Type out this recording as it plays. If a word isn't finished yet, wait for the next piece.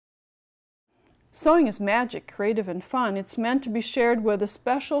Sewing is magic, creative, and fun. It's meant to be shared with a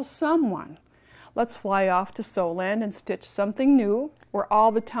special someone. Let's fly off to Sewland and stitch something new, where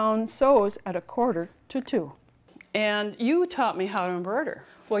all the town sews at 1:45. And you taught me how to embroider.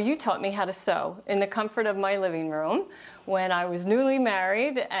 Well, you taught me how to sew in the comfort of my living room when I was newly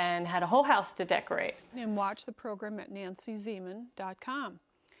married and had a whole house to decorate. And watch the program at nancyzieman.com.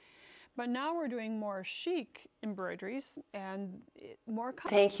 But now we're doing more chic embroideries and more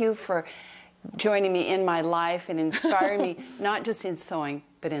comfortable. Thank you for joining me in my life and inspiring me, not just in sewing,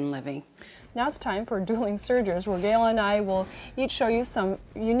 but in living. Now it's time for Dueling Sergers, where Gail and I will each show you some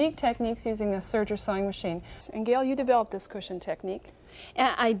unique techniques using the serger sewing machine. And Gail, you developed this cushion technique.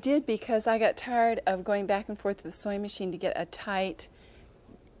 And I did because I got tired of going back and forth to the sewing machine to get a tight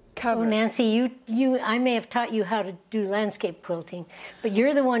cover. Oh, Nancy, I may have taught you how to do landscape quilting, but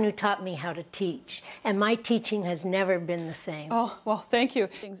you're the one who taught me how to teach, and my teaching has never been the same. Oh, well, thank you.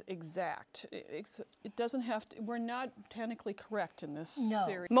 Things exact. It doesn't have to, we're not technically correct in this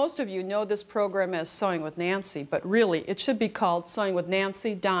series. Most of you know this program as Sewing with Nancy, but really it should be called Sewing with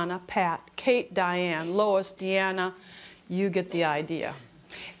Nancy, Donna, Pat, Kate, Diane, Lois, Deanna. You get the idea.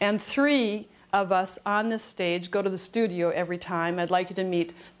 And 3 of us on this stage go to the studio every time. I'd like you to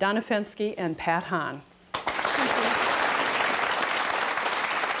meet Donna Fensky and Pat Hahn.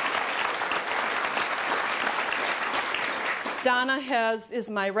 Donna is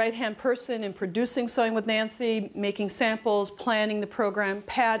my right-hand person in producing Sewing with Nancy, making samples, planning the program.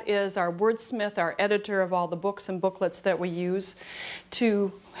 Pat is our wordsmith, our editor of all the books and booklets that we use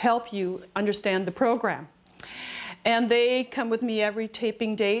to help you understand the program. And they come with me every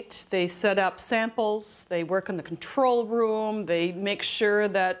taping date. They set up samples, they work in the control room, they make sure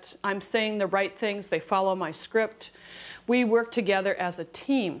that I'm saying the right things, they follow my script. We work together as a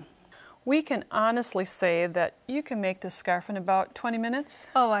team. We can honestly say that you can make this scarf in about 20 minutes.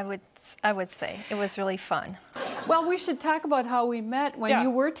 Oh, I would say. It was really fun. Well, we should talk about how we met when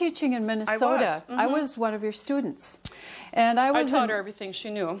you were teaching in Minnesota. I was one of your students. And I taught her everything she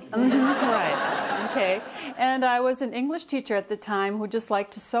knew. Right, okay. And I was an English teacher at the time who just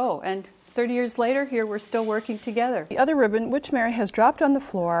liked to sew. And 30 years later, here we're still working together. The other ribbon, which Mary has dropped on the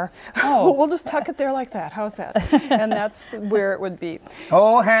floor, we'll just tuck it there like that. How's that? And that's where it would be.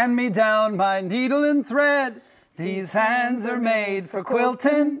 Oh, hand me down my needle and thread. These hands are made for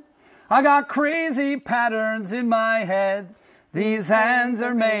quilting. I got crazy patterns in my head. These hands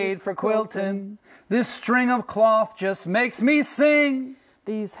are made for quilting. This string of cloth just makes me sing.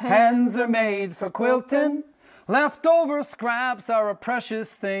 These hands are made for quilting. Leftover scraps are a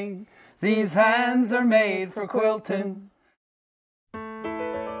precious thing. These hands are made for quilting.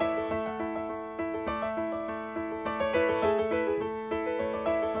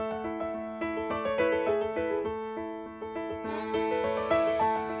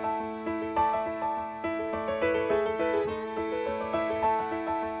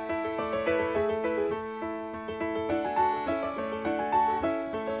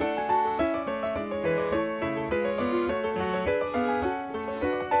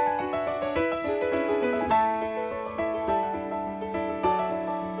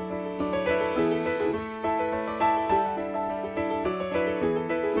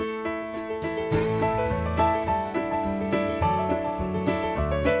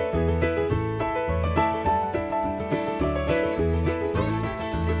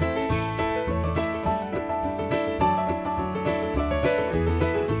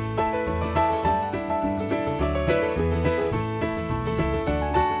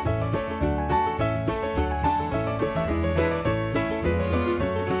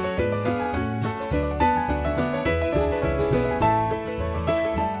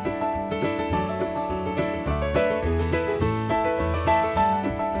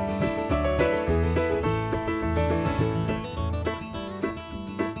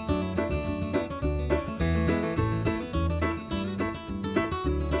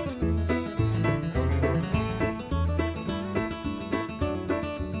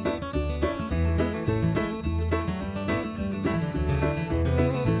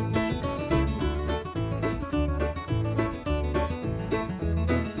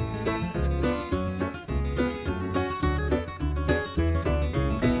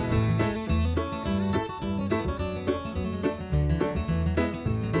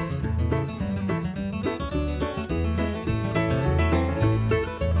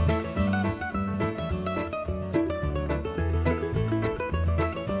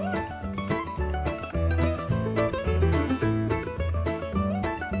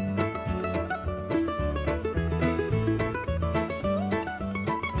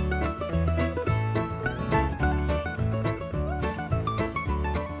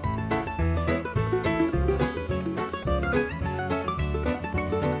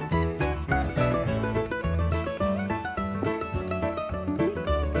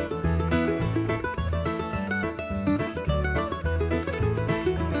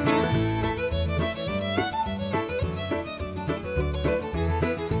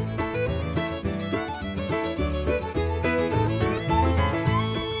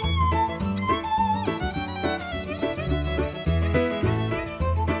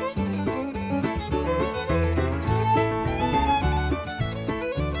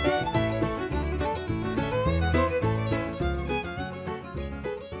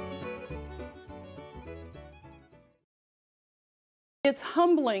 It's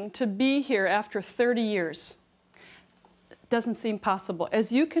humbling to be here after 30 years. It doesn't seem possible.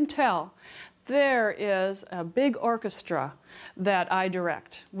 As you can tell, there is a big orchestra that I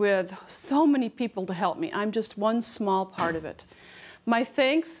direct with so many people to help me. I'm just one small part of it. My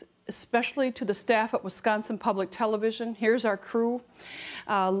thanks especially to the staff at Wisconsin Public Television. Here's our crew.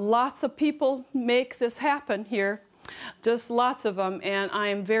 Lots of people make this happen here, just lots of them, and I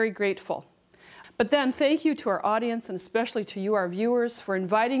am very grateful. But then thank you to our audience and especially to you, our viewers, for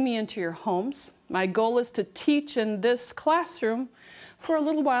inviting me into your homes. My goal is to teach in this classroom for a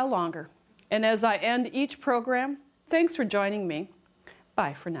little while longer. And as I end each program, thanks for joining me.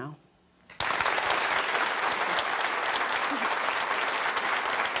 Bye for now.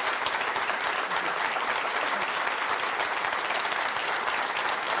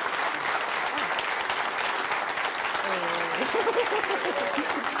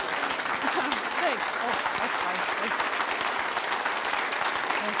 Thanks. Oh, that's fine.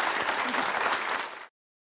 Thanks.